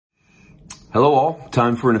Hello all,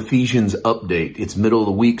 time for an Ephesians update. It's middle of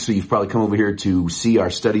the week, so you've probably come over here to see our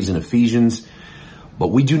studies in Ephesians, but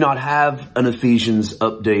we do not have an Ephesians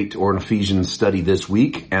update or an Ephesians study this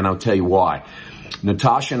week, and I'll tell you why.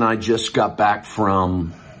 Natasha and I just got back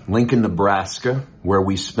from Lincoln, Nebraska, where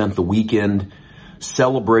we spent the weekend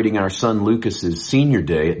celebrating our son Lucas's senior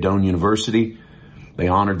day at Doane University. They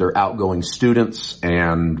honored their outgoing students,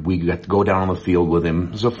 and we got to go down on the field with him.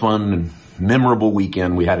 It was a fun and memorable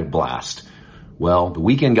weekend. We had a blast. Well, the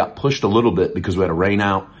weekend got pushed a little bit because we had a rain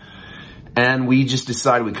out, and we just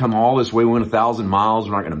decided we'd come all this way. We went 1,000 miles.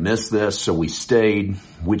 We're not going to miss this, so we stayed,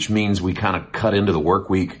 which means we kind of cut into the work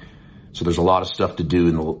week. So there's a lot of stuff to do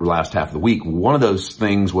in the last half of the week. One of those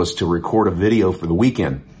things was to record a video for the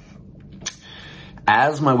weekend.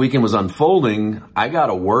 As my weekend was unfolding, I got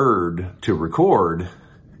a word to record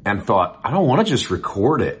and thought, I don't want to just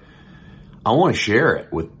record it. I want to share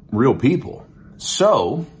it with real people.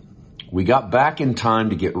 So we got back in time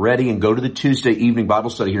to get ready and go to the Tuesday evening Bible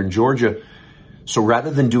study here in Georgia. So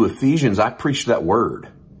rather than do Ephesians, I preached that word.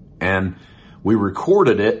 And we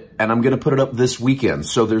recorded it, and I'm going to put it up this weekend.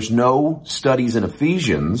 So there's no studies in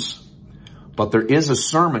Ephesians, but there is a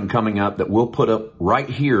sermon coming up that we'll put up right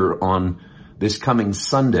here on this coming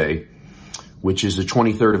Sunday, which is the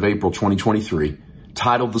 23rd of April, 2023,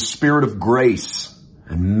 titled The Spirit of Grace.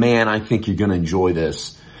 And man, I think you're going to enjoy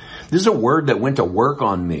this. This is a word that went to work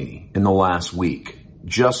on me in the last week.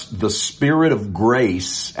 Just the Spirit of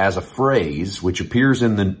grace as a phrase, which appears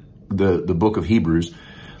in the book of Hebrews,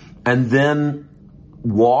 and then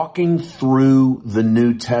walking through the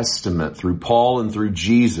New Testament, through Paul and through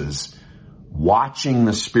Jesus, watching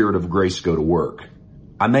the Spirit of grace go to work.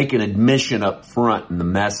 I make an admission up front in the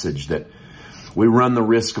message that we run the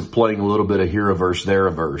risk of playing a little bit of here a verse, there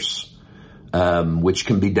a verse, which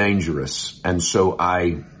can be dangerous. And so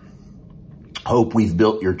I hope we've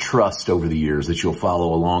built your trust over the years that you'll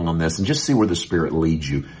follow along on this and just see where the Spirit leads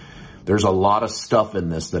you. There's a lot of stuff in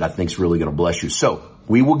this that I think is really going to bless you. So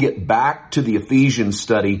we will get back to the Ephesians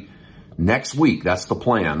study next week. That's the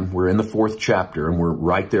plan. We're in the 4th chapter, and we're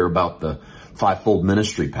right there about the fivefold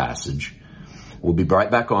ministry passage. We'll be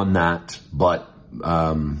right back on that, but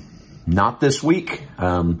not this week.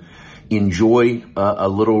 Enjoy a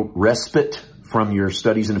little respite from your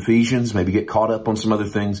studies in Ephesians. Maybe get caught up on some other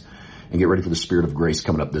things and get ready for the Spirit of grace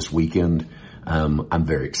coming up this weekend. I'm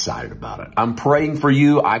very excited about it. I'm praying for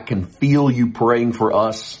you. I can feel you praying for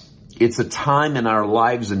us. It's a time in our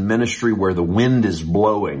lives and ministry where the wind is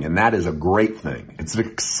blowing, and that is a great thing. It's an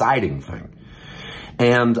exciting thing.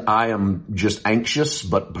 And I am just anxious,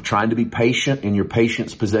 but trying to be patient. In your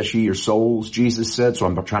patience possess ye your souls, Jesus said. So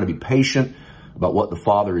I'm trying to be patient about what the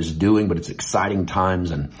Father is doing, but it's exciting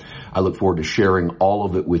times, and I look forward to sharing all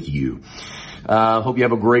of it with you. Hope you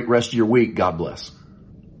have a great rest of your week. God bless.